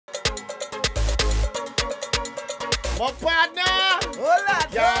My partner. Hola,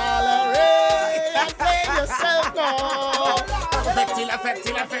 Gallery. And play yourself now. Fetila.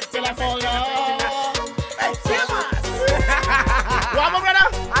 Hey, Thomas. What, my brother?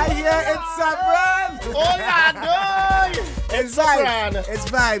 I hear it's a brand. Hola, boy. It's a vibes. brand. It's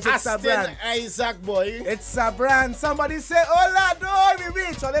vibes. It's a Asten brand. Issac, boy. It's a brand. Somebody say, hola, boy, we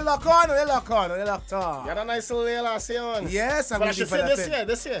reach. Or they lock on. You had a nice little last year on. Yes, and But I we should say developing.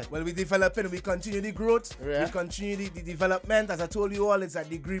 this year. Well, we developing. We continue the growth. Yeah. We continue the development. As I told you all, it's a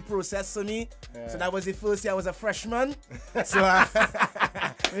degree process for me. Yeah. So that was the first year I was a freshman. So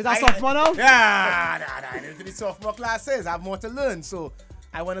Is that sophomore now? Yeah, into the sophomore classes. I have more to learn. So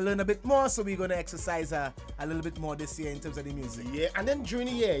I want to learn a bit more. So we're going to exercise a little bit more this year in terms of the music. Yeah, and then during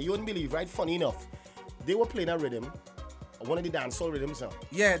the year, you wouldn't believe, right? Funny enough, they were playing a rhythm, one of the dancehall rhythms now.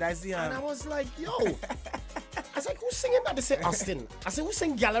 Yeah, that's the And I was like, yo. I was like, who's singing that? They said Asten. I said, who's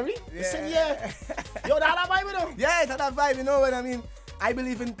singing Gallery? They said, yeah. Yo, that had a vibe, you know? Yeah, it had a vibe, you know what I mean? I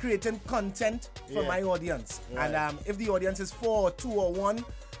believe in creating content for my audience. Right. And if the audience is 4 or 2 or 1,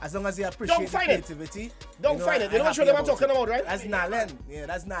 as long as they appreciate the creativity. Don't fight it. You know what I'm talking about, right? That's Nalen. Yeah,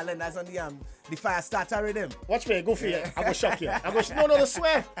 that's Nalen. That's on the fire starter rhythm. Watch me, go for it. I'm going to shock you. No,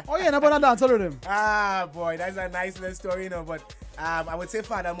 swear. Oh yeah, nobody dance with him. Ah, boy, that's a nice little story, you know. But I would say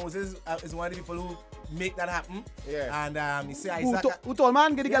Father Moses is one of the people who make that happen. Yeah. And you see Isaac. Who told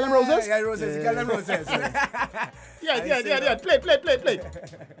man get the girl them roses? Yeah, roses. The girl them roses. Yeah. Play.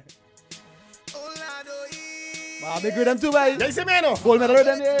 Big with them too, boy. Yeah, you see me, no? Gold medal with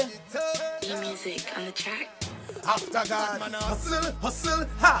them, yeah. Music on the track. After God, man, hustle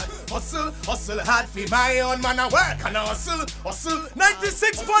hard for my own man, I work and hustle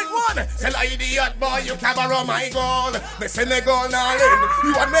 96.1. Tell a idiot boy you can't borrow my goal. Me send me goal now in.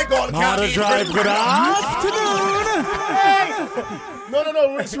 You want me goal can't be Drive, good afternoon.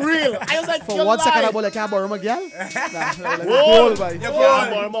 No, it's real. I was like, For 1 second, I can't borrow my girl. Goal, boy.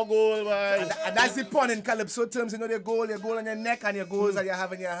 goal, boy. And that's the pun in Calypso terms, you know, your goal on your neck and your goals that you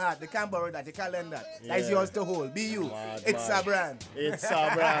have in your heart. They can't borrow that, they can't lend that. That's yours to hold. Be you. It's a brand. It's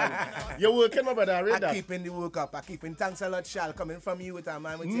a brand. You're working, my brother. I read that. I'm keeping the work up. I'm keeping. Thanks a lot, Shal. Coming from you with a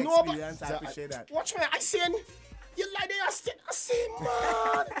man with the No, experience. but I appreciate that. Watch me. I seen you like they are still. I see,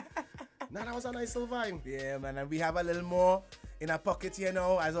 man. Now that was a nice little vibe. Yeah, man. And we have a little more in our pocket here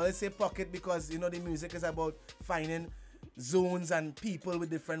now. I always say pocket because, you know, the music is about finding zones and people with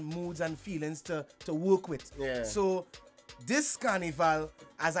different moods and feelings to work with. Yeah. So this carnival,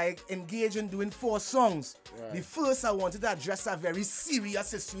 as I engage in doing 4 songs, the first I wanted to address a very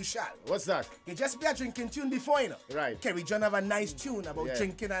serious issue, Shal. What's that? It just be a drinking tune before, you know. Right. Kerry John have a nice tune about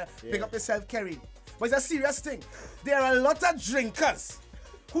drinking. Pick up yourself, Kerry. But it's a serious thing. There are a lot of drinkers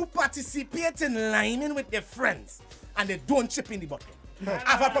who participate in liming with their friends and they don't chip in the bottle. I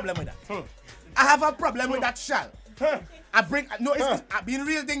have a problem with that. I have a problem with that, Shal. I've been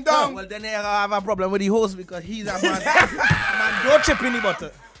real ding dong. Well, then I have a problem with the host because he's a man. Man, don't chip in the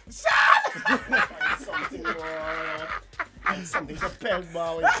butter. Something to pelt,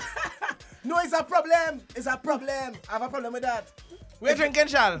 boy. No, it's a problem. It's a problem. I have a problem with that. We're drinking,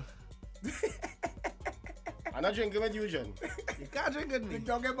 Shal. I'm not drinking with you, John. You can't drink with me.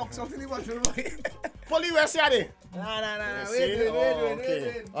 Don't get boxed out in the bottle, boy. Polly, where's your daddy? Nah. See?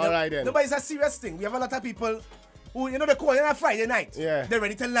 Wait. All right, then. No, but it's a serious thing. We have a lot of people who, you know, they call you on a Friday night. Yeah. They're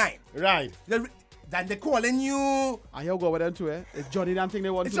ready to line. Right. Then they're calling you. I hear go with them too, eh? It's Johnny damn thing they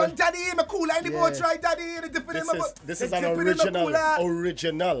want It's to. on daddy, my cooler in the boat, right, daddy? They dip it in my boat. This is an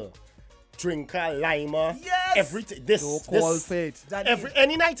original drinker, limer. Yes. Everything. This. Call fate.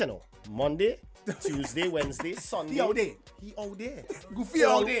 Any night, you know. Monday, Tuesday, Wednesday, Sunday. He out there. Goofy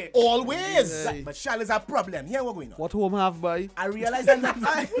out there. Always. Yeah. But Shal is a problem. Here what's going on. What home have, boy? I realize that.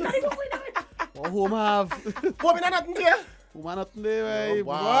 What home have? What we not nothing there? Home have nothing there, boy.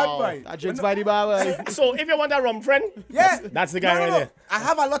 Wow. What, boy? I drinks by the bar, boy. So if you want a rum friend, Yeah. that's the guy right there. I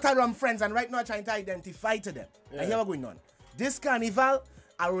have a lot of rum friends, and right now I'm trying to identify to them. I hear what's going on. This carnival,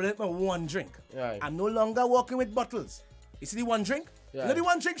 I roll it with 1 drink. Right. I'm no longer walking with bottles. You see the 1 drink? Yeah. You know the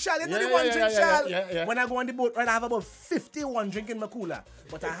 1 drink, Shal? You know Yeah, the 1 yeah, drink, yeah, Shal? yeah. When I go on the boat, right, I have about 51 drink in my cooler.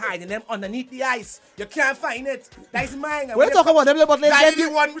 But I'm hiding them underneath the ice. You can't find it. That's mine. When you talk about them little bottles, That is the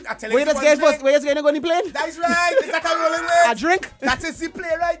one. I tell you, where you just get first? Where you just going to plane? That's right. Is that a rolling way? A drink? That is the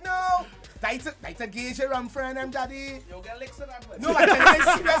play right now. That's a gauge your rum friend, daddy. You'll get licks for that, boy. No, I tell you, it's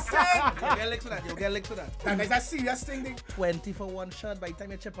a serious thing. You'll get licks for that. You'll get licks for that. That is a serious thing. 20 for 1 shot. By the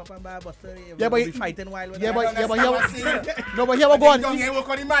time you chip up and buy a bottle, you'll Yeah, but be fighting wild with Yeah, that. but here, No, but here we go on. Don't work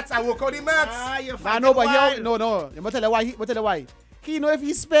on the mats. I work on the mats. Ah, you're Nah, fighting no, but wild. here, no. You must tell you why. He know if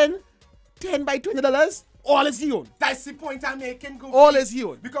he spend $10 by $20, All is he own. That's the point I'm making, Goofy. All is he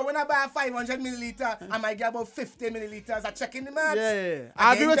own. Because when I buy a 500 milliliter, I might get about 50 milliliters. I check in the maths. Yeah.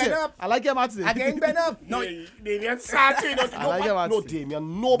 I agree with you. I like your maths. Again, Ben up. No, Damien Saturday. I like your maths. No,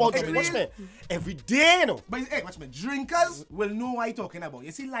 Damien, know about drink. Watch me. Every day, you know. but hey, watch me. Drinkers will know what I'm talking about.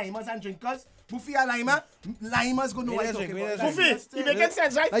 You see limers and drinkers? Goofy a limer. Limers go know what I'm talking about. Goofy, you making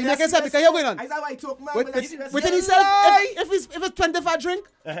sense, right? Like, you making sense because you're going on. Is that why I talk, man? Within himself, if it's 25 drink,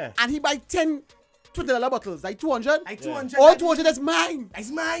 and he buy 10 $20 bottles, like 200. Like 200. All 200 is mine.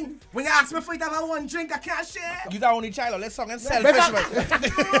 It's mine. When you ask me for it to have one drink, I can't share. You the only child, let's song and selfish,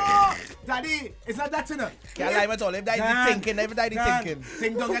 man. No, Daddy, it's not that, you know. Can't lie at all. If that is thinking, every day thinking.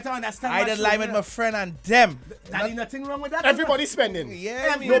 Think don't get to understand. I did lie with my friend and them. Daddy, nothing wrong with that. Everybody spending.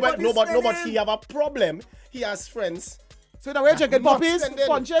 Yeah, Nobody he have a problem. He has friends. So now we're drinking Not puppies, spending.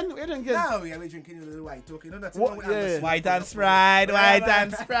 punching, we're drinking. No, yeah, we're drinking a little white talk. You know nothing wrong with that. White and Sprite, white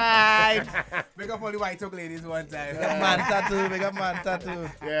and Sprite. Make up all the white talk ladies one time. Big up man tattoo, big up man tattoo.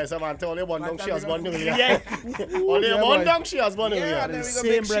 Yes, man, tell you one down she has one down here. Yeah. Only Yeah, one boy. down she has one down Yeah, and here. then we got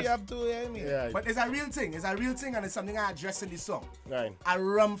Same big breath. she up too, yeah, me. Yeah, But it's a real thing. It's a real thing, and it's something I address in the song. right. A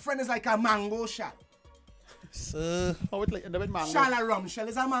rum friend is like a mango shell. So, How it like end up with mango? Shal a rum shell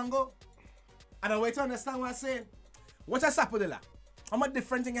is a mango. And I wait to understand what I'm saying. What's a sapodilla? How much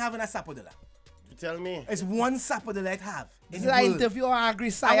different thing you have in a sapodilla? You tell me. It's one sapodilla it have. this In is the an world. interview on Agri I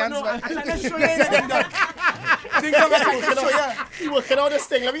Science. want man. to I'm trying to show you anything, dog. Ding dong, I'm trying to show you. You working on this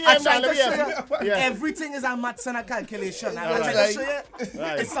thing. Let me hear I'm him now. trying Let to me show hear him. you. Yeah. Everything is a maths and a calculation. I'm Right. trying to show you.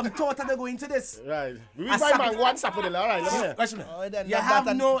 Right. It's some thought that they go into this. Right. We A buy sap- mango and sapodilla. All right, let me hear. Watch me. Oh, then You not have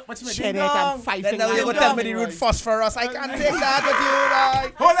that no. Watch me. Share Ding it and dong. five Then now fingers. you go tell me the root phosphorus. I can't take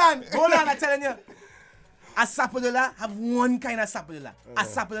that with you, boy. Hold on, I'm telling you. A sapodilla have one kind of sapodilla. A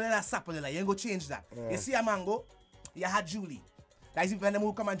sapodilla is a sapodilla. You ain't go change that. You see a mango, you had Julie. That is when them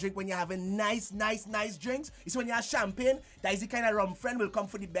who come and drink when you're having nice drinks. It's when you have champagne, that is the kind of rum friend will come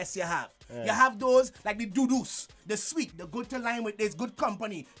for the best you have. You have those like the dudus, the sweet, the good to line with this good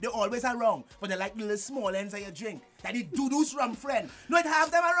company. They always around, but they like the little small ends of your drink. That the dudus rum friend. No, it have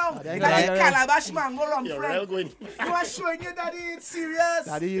them around. they Like got the it. calabash mango rum You're friend. real going. You are showing you, Daddy, it's serious.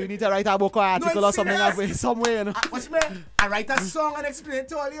 Daddy, you need to write a book or article or it's something serious. like somewhere, you know. Watch me. I write a song and explain it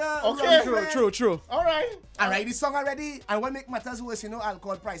to all you. Okay. rum friend. True. All right. I write the song already, and what make matters worse, you know,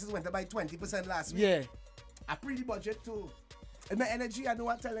 alcohol prices went up by 20% last week. Yeah. I pretty budget too. And my energy, I know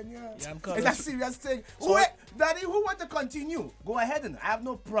what I'm telling you. Yeah, I'm it's coming. a serious thing. Wait, Daddy, who want to continue? Go ahead, and I have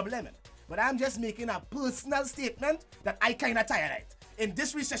no problem. But I'm just making a personal statement that I kind of tired of it. In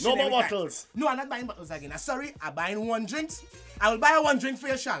this recession, No more bottles. No, I'm not buying bottles again. I'm sorry, I'm buying one drink. I will buy one drink for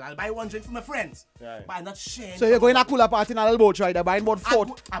your Shal. I'll buy one drink for my friends. Right. But I'm not sharing. So you're going to cooler party in a little boat, right? They're buying about 4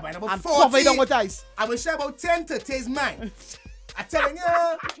 I'm buying about and 40. cover it down with ice. I will share about 10 to taste mine. I'm telling you,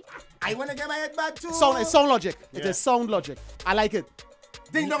 I want to get my head back too. It's sound logic. It Yeah. is sound logic. I like it.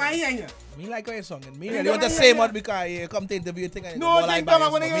 Ding dong, I hear you. Me like how you song. Me Ding really dong, want to yeah, say yeah. much because you come to interview thing and No, go ding like dong, I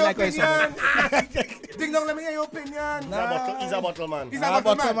bias, want to but hear me your like how you song. opinion. Ding dong, let me hear your opinion. He's a bottle man. He's Ah, a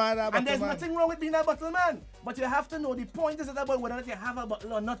bottle bottle man. man, ah, And there's bottle man. nothing wrong with being a bottle man. But you have to know the point is not about whether or not you have a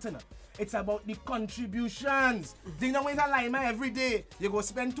bottle or not. It's about the contributions. Ding dong is a limer every day. You go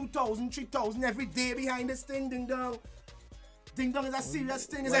spend 2,000, 3,000 every day behind this thing, ding dong. Ding dong is a serious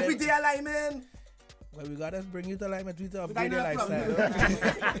thing. It's Well, every day a lineman. Well, we gotta bring you to like my Twitter, I upgrade know your a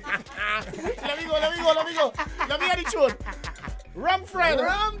lifestyle. Let me go. Let me hear the tune. Rum friend.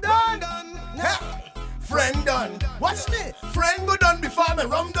 Rum done. Friend done. Watch me. Friend go done before me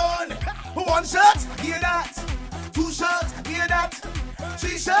rum done. 1 shot, I hear that. 2 shots, I hear that.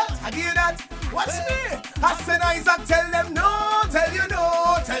 3 shots, I hear that. Watch me. Asten Issac tell them no, tell you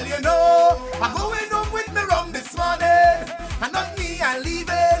no, tell you no. I'm going home with me rum this morning. And not me, I'm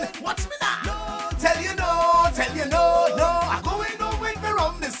leaving. Watch me now. No, tell you no, tell you no, no. I'm going home with me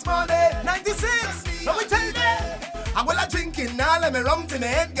rum this morning. 96. Let me tell you. I will a drinking all of me rum till my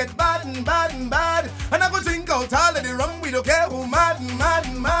head get bad and bad and bad. And I go drink out all of the rum, we don't care who mad and mad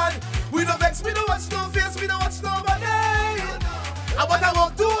and mad. We don't vex, we don't watch no face, we don't watch nobody. But I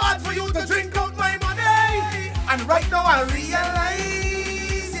work too hard for you to drink out my money. And right now I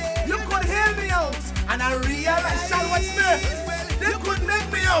realize you could hear me out. And I realize, Shal, watch me. They could make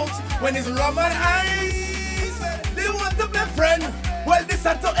me out when it's rum and ice. They want to be friend. Well, this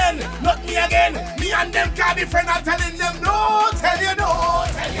had to end, not me again. Me and them can't be friends. I'm telling them no, tell you no,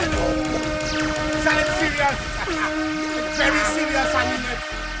 tell you no. Shall it's serious? It's very serious, I mean it.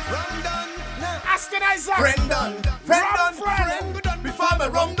 Rum done. Asten Issac. Friend done. Friend done. Friend done. Before me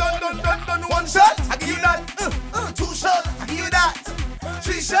rum done. 1 shot, I give you that. 2 shots, I give you that.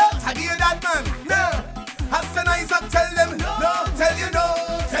 3 shots, I give you that, man. No. Asten Issac tell them no, tell you no,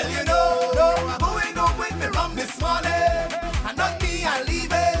 tell you no. No, I'm going home with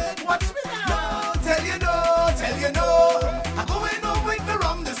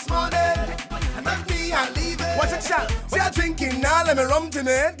drinking all of me rum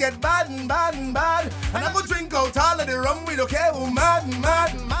tonight, get bad and bad and bad. And I go drink out all of the rum, we don't care who mad and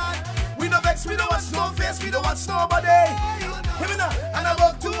mad and mad. We no vex, we don't watch no face, we don't watch nobody. Hear me now, and I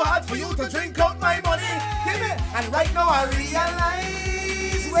work too hard for you to drink out my money. Hear me, and right now I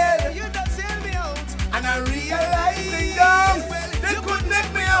realize, well, you don't sell me out. And I realize, they could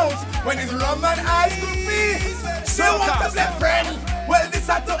make me out when it's rum and ice to me. So what does that friend? Well, this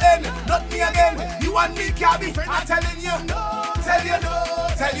had to end, not me again. You and me can't be friends. I'm telling you, no, tell you no,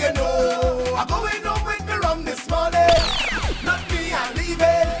 tell you no. I'm going home with me rum this morning. Not me, I'm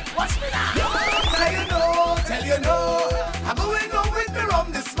leaving. Watch me now. No, tell you no, tell you no. I'm going home with me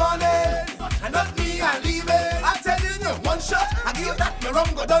rum this morning. And not me, I'm leaving. I'm telling you, one shot. I give you that, my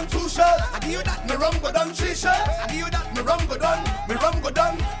rum go done, two shots. I give you that, my rum go done, three shots. I give you that, my rum go done, my rum go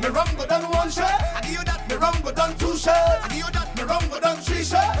done, my rum go done, one shot. I give you that, my rum go done, two shots. I give you that, my rum go done, three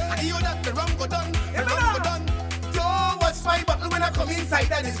shots. I give you that, my rum go done, my rum go done. Don't watch my bottle when I come inside,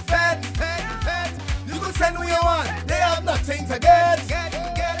 that is fat, fat, fat. You can send who you want, they have nothing to get.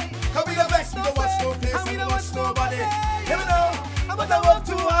 Cause we the best, we don't watch no place, and we don't watch nobody. Here we know, I'm about to work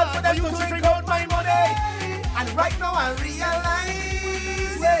too hard for them to drink out my money. And right now I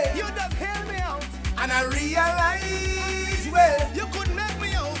realize, well, you just hear me out. And I realize, well, you couldn't make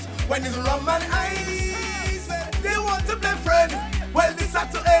me out when it's rum and ice. They want to play friend, well this had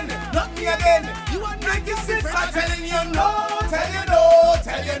to end, not me again. You want 96, I'm telling you no, tell you no,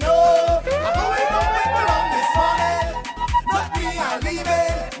 tell you no. I'm going home with the rum this morning, not me, I'm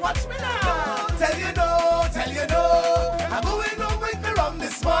leaving. Watch me now, tell you no, tell you no. I'm going home with the rum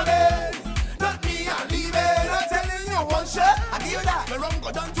this morning, not me, I'm leaving. I'm telling you one shot, I give you that, my rum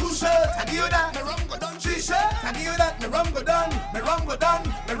go done, two shots. I give you that, my rum go done, three shots. I give you that, my rum go done, my rum go done,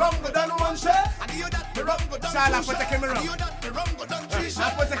 my rum go done, one shot. I give you that, my rum go done, Shal, two shots. I give you that, my rum go done, three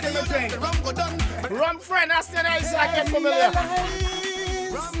shots. I give you that, my rum go done. Rum friend, Asten Issac, get familiar.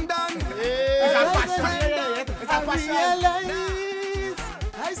 Rum done. It's a passion. It's a passion.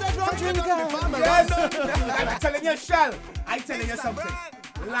 I said rum drinker. I'm telling you, Shal, I'm telling you something.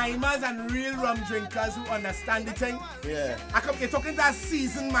 Limers and real rum drinkers who understand the thing. Yeah. You're talking to a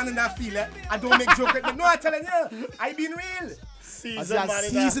seasoned man in that field. I don't make joke with me. No, I'm telling you, I been real.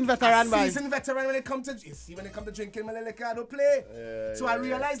 Seasoned veteran, man. Seasoned veteran when it comes to, you see, when it comes to drinking my liquor, I don't play. So I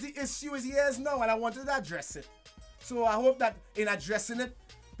realized the issue is years now, and I wanted to address it. So I hope that in addressing it,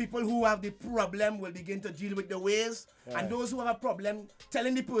 people who have the problem will begin to deal with the ways, and those who have a problem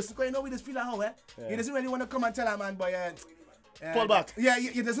telling the person, because you know we just feel like how, he doesn't really want to come and tell a man, boy, pull back. Yeah,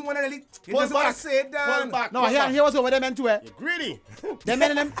 he doesn't want to really, he pull doesn't want to say it down. Pull back. No, here was what they meant to wear. You're greedy. Them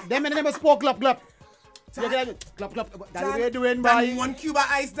men was spoke glop glop. Glop glop. That's what you're doing, boy. One cube of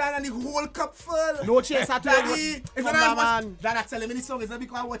ice down and the whole cup full. No chase at all. Daddy, if Come I on, man. Dad, I tell him in the song, it's not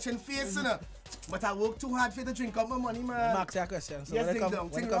because I'm watching face, you know. But I work too hard for to drink up my money, man. Mark, a question. So Yes, when it ding come, dong,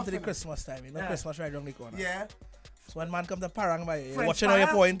 when it ting come to the rough, Christmas time, you know, Yeah. Christmas right around the corner. Yeah. So when man comes to Parang, by you French watching how you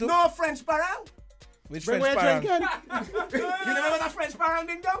parang? point to? No French parang. Which Bring French away Parang? drinking. You never know a French parang,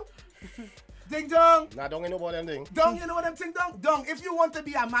 ding dong? Ding dong. Nah, don't know about them thing. Dong, you know what I'm saying, dong? Dong, if you want to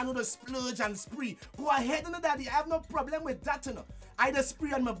be a man who does splurge and spree, go ahead and daddy. I have no problem with that, you know. I just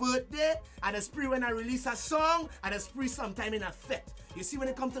spree on my birthday, I just spree when I release a song, I just spree sometime in a fete. You see, when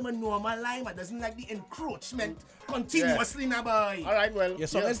it comes to my normal life, I doesn't like the encroachment continuously, now, boy. All right, well. Your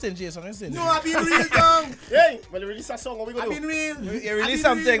song is stingy, your song is stingy. No, I be real, dong. Hey, well, release a song. What we I gonna been do? real. You release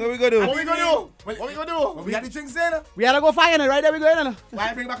something, what we gonna do? What we gonna do? What we gonna do? We had the drinks there. We had to go find it right there. We going on. Why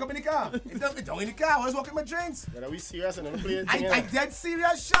I bring back up in the car? It's down in the car. I was walking my drinks. Yeah, we serious and don't play it. I dead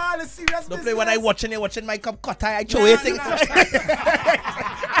serious, Shal. It's serious. Don't play when I watching my cup cut. I No, show it.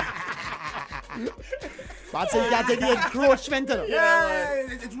 But you can't take the encroachment. You know. Yeah,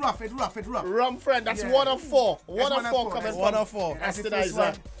 it's rough. It's rough. Rum friend, that's Yeah. 1 of 4. That's 1 of 4 coming That's from 1 of 4. That's the Asten first one.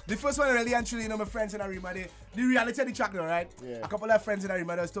 Issac. The first one really and truly, you know, my friends in Arima, the reality of the track though, right? Yeah. A couple of friends in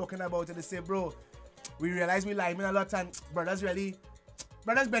Arima was talking about it. They say, bro, we realize we liming a lot and brothers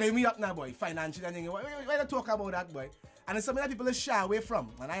better me up now, boy, financially and things. Why don't talk about that, boy? And it's something that people shy away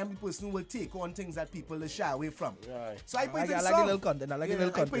from. And I am the person who will take on things that people shy away from. Right. So I put it in I like a song. little content. I like a little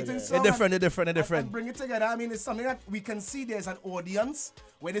I put it in content. song It's different, and- it's different, it's and different. bring it together. I mean, it's something that we can see there's an audience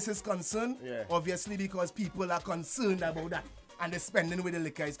where this is concerned. Yeah. Obviously, because people are concerned about that. And the spending with the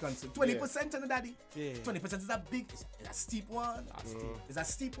liquor is concerned. 20% on the daddy. Yeah. 20% is a big, it's a steep one. It's a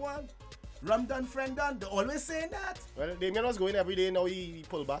steep one. Rum done, friend done. They always saying that. Well, Damien was going every day, now he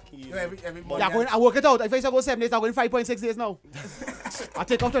pull back. Every morning. Yeah, I work it out. If I used to go 7 days, I'm going 5.6 days now. I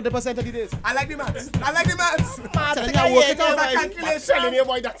take off 20% of the days. I like the maths. I like the maths. Telling you I work it out. I'm telling you,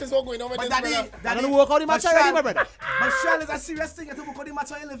 boy, that is what going on with But this Daddy, brother. I don't work out the match already, my brother. But Shal is a serious thing. You have to work out the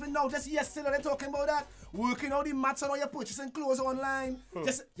maths on your living now. Just yesterday they're talking about that. Working out the maths on all your purchasing clothes online.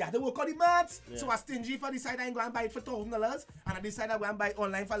 Just you have to work out the maths. So I stingy for decide I ain't going to buy it for $1,000 and I decide I go and buy it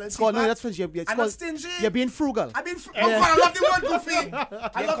online for a little cheaper. No, that's for you. I'm not stingy. You're being frugal. Oh God, I love the word goofy.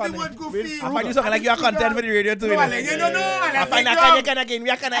 I love the word goofy. I find you talking like you're content for the radio too. No, I like you don't know. I find that kind of again. We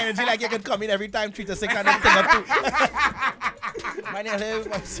are kind of energy like you could come in every time, treat us like kind of thing up too. My name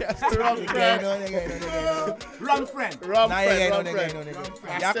is Wrong friend.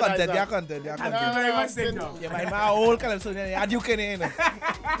 You're content. Very much thing now. Yeah, my whole calypso. Yeah, you can in.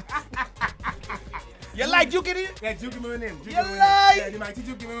 You like Duke in it? Yeah, Duke give me a name. You like? Yeah, the mighty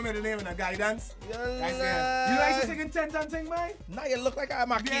Duke give me a middle name and a guidance. You That's it. You like to sing in 10 and thing, man? Nah, you look like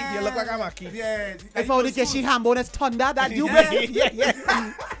I'm a kid. You look like I'm a kid. Yeah. If I only get she hambo, it's thunder that you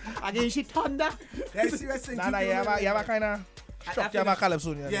Yeah. Again, she thunder. Yeah, serious thing. Nah, you have a kind of structure of a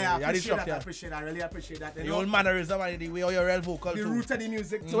calypso. Yeah, I appreciate that. I really appreciate that. The old mannerism and the way you're real vocal the too. root of the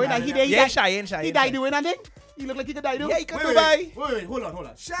music. So when he died, he died doing anything? He look like he could die doing? Yeah, he could do Wait, hold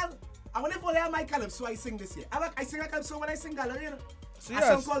on. Shal, I want to follow my calypso I sing this year. I sing a calypso when I sing gallery, you know. Serious? A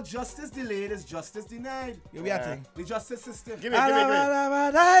song called Justice Delayed is Justice Denied. You be a thing. The justice system. Give me. No,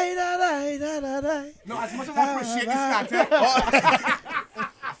 as much as I appreciate this starter,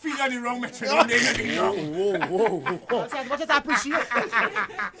 I feel on the wrong metronome. Whoa. As much as I appreciate.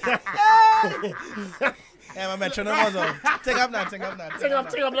 Yeah, my metronome was on. Take up now. Take up.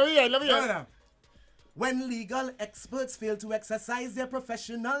 Let me hear. No. When legal experts fail to exercise their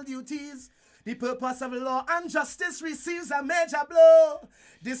professional duties, the purpose of law and justice receives a major blow.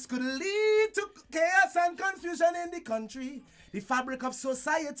 This could lead to chaos and confusion in the country. The fabric of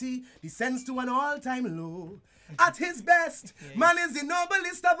society descends to an all-time low. At his best, man is the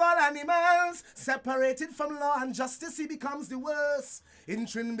noblest of all animals. Separated from law and justice, he becomes the worst. In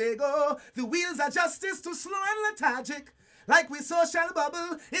Trinbago, the wheels of justice too slow and lethargic. Like we social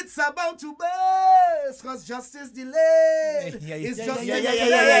bubble, it's about to burst. Cause justice delayed. It's justice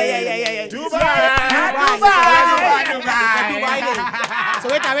delayed. Dubai. So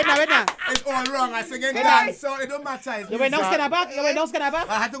wait now. It's all wrong. I sing in dance, so it don't matter. You went down Skinner back?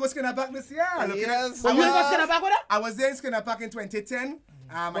 I had to go Skinner back this year. Yes. You didn't go Skinner back with her? I was there in Skinner Park in 2010.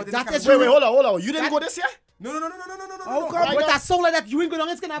 Wait, hold on. You didn't go this year? No. Oh, God. With that song like that, you ain't going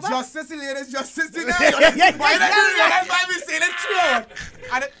on Skinner back? Justice delayed is justice denied. Why don't you realize why we say the truth?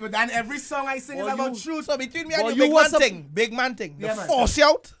 But then every song I sing is about truth. So between me and Well, you, you big man thing. Yeah, They man. force you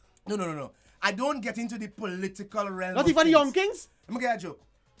out. No. I don't get into the political realm. Not of even the things. Young Kings? Let me get a joke.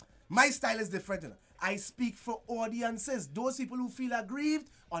 My style is different. You know. I speak for audiences. Those people who feel aggrieved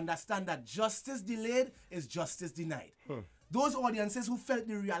understand that justice delayed is justice denied. Those audiences who felt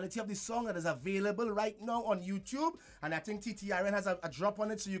the reality of the song that is available right now on YouTube, and I think TTRN has a drop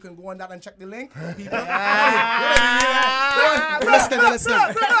on it, so you can go on that and check the link. People, Listen.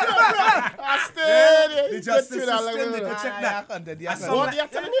 the justice system, they could check that. What are you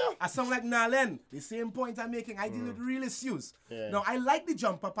telling you? A song like Nalen, the same point I'm making, I deal with real issues. Yeah. Now, I like the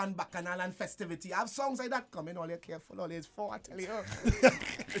jump up and bacchanal and festivity. I have songs like that coming, all you're careful, all is for, I tell you.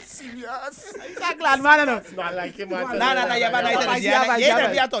 It's serious. I'm glad, man. It's not like him, man. Nah, you Yeah,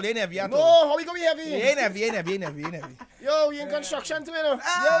 never at all. You never at No, all. how we gonna be heavy? You never. Yo, we in construction too, you know.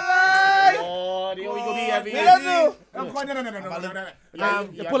 Oh, we gonna be heavy. No.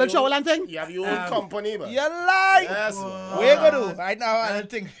 You pull a shovel and thing? You have your own company, but. You lie. Yes. We go do right now. I don't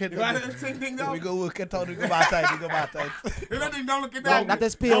think. You want to sing thing down? We go work it out. We go baptize. You don't think down, look at That that.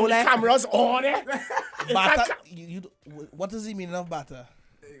 is pale, eh? Cameras on it. Batter. What does he mean of batter?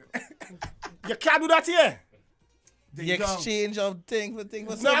 You can't do that here. The exchange of thing for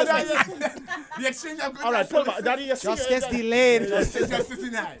No, service. The exchange of goods. All right, pull back. Daddy, you see. Justice delayed. Justice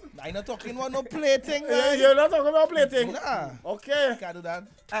denied. I'm not talking about no play thing. You're not talking about plating. Nah. Okay. Can't do that.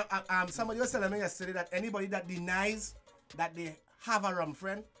 Somebody was telling me yesterday that anybody that denies that they have a rum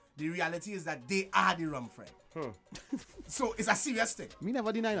friend, the reality is that they are the rum friend. So it's a serious thing. Me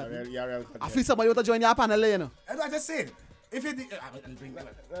never deny that. Yeah. I feel somebody want to join your panel, you know. And I just said, if it,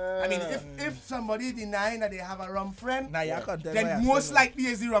 I mean, if somebody denying that they have a rum friend, Nah, you can't tell then me most I likely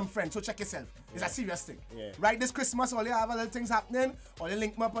is the rum friend. So check yourself. It's a serious thing. Yeah. Right, this Christmas, all you have other things happening, or you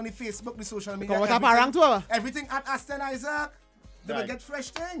link me up on the Facebook, the social media. Come what up to her? Everything at Asten Issac. They will Right. get fresh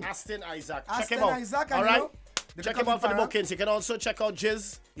thing. Asten Issac. Asten Check him out. Issac, All and right. you know, they Check come him out for the Farang. bookings. You can also check out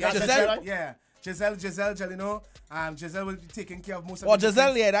Jizz. Yeah, Giselle? Giselle, yeah. Giselle, you know. Giselle will be taking care of most of Oh, the Giselle,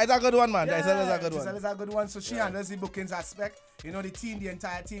 bookings. yeah, that's a good one, man. Yeah, Giselle is a good Giselle one. is a good one. So she handles the bookings aspect. You know, the team, the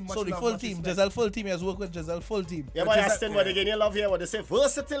entire team. Much So the love, full much team, respect. Giselle full team, has worked with Giselle full team. Yeah, but Asten, what again, you love here, what they say,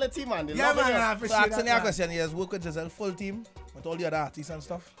 versatility, man. They Yeah, love man, it. I So appreciate asking that, you a man. question, he has worked with Giselle full team with all the other artists and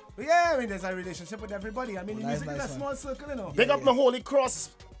stuff. Yeah, I mean, there's a relationship with everybody. I mean, the Nice, music nice, is a small circle, you know. Big up my Holy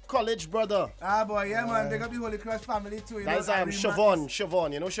Cross College brother. Ah, boy, yeah, man. Big up the Holy Cross family, too. You That's know,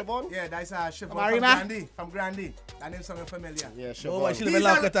 Siobhan. You know Siobhan? Yeah, that's Siobhan from Marima? Grandy. From Grandy. That name's something familiar. Yeah, Oh, but Siobhan. she live in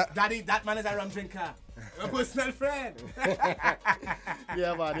Laukata. Daddy, that man is a rum drinker. A personal friend.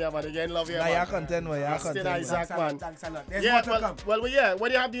 Yeah, man. Again, love you, Nah, you're man. content, man. You're Asten content. Issac, Thanks a man. lot, thanks a lot. There's Yeah, more to come. well, yeah.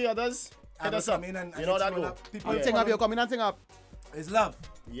 When you have the others, I hit will us up. come in and You know that explore go. that. People Yeah. Thing up, you coming and thing up. It's love.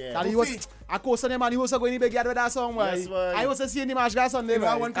 Yeah. That he was, I course on him and he was going to be big yard with that song, boy. Yes, boy. I was seeing him as guys Sunday, You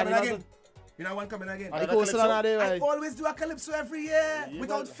know boy. one coming And he again. was- You know one coming again. I Another course on calypso? that day, I boy. always do a calypso every year Yeah,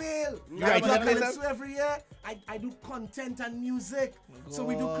 without man. fail. You I write do a it yourself? calypso every year. I do content and music. So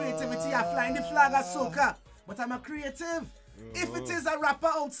we do creativity. I fly in the flag as soca. But I'm a creative. If it is a rapper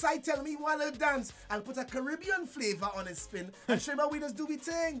outside, tell me while I dance. I'll put a Caribbean flavor on his spin and show we just do we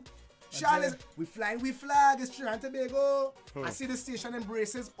thing. Shal is, we flying, we flag, it's Trinidad and Tobago. I see the station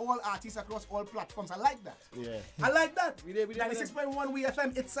embraces all artists across all platforms. I like that. Yeah. I like that. We did. 96.1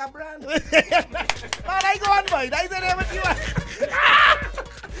 WFM, it's a brand. Man, I go on, boy. That's the name of you.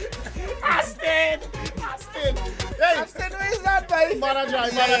 Aston! Hey! Aston, where is that, boy? Manager.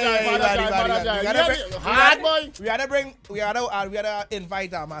 Yeah, Hard boy. We gotta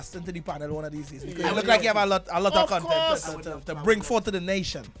invite Aston to the panel one of these days. Because you look like you have a lot of Of content course. to bring forth to the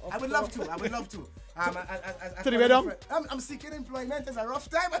nation. I would love to. To the rhythm? I'm seeking employment. It's a rough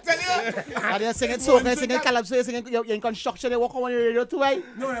time, I tell you. And you're singing soca, you're singing calypso, you're singing, you're in construction, you walk on your radio too, boy.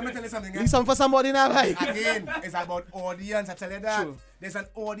 No, let me tell you something. Leave some for somebody now, boy. Again, it's about audience. I tell you that. True. There's an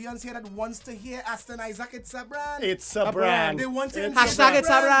audience here that wants to hear Asten Issac. It's a brand. It's a brand. They want to Hashtag it's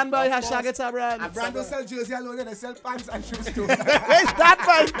a brand, boy. Of Hashtag course. it's a brand. A brand don't sell jersey alone, they sell pants and shoes too. Where's that,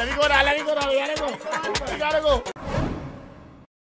 boy? Let me go down. We gotta go.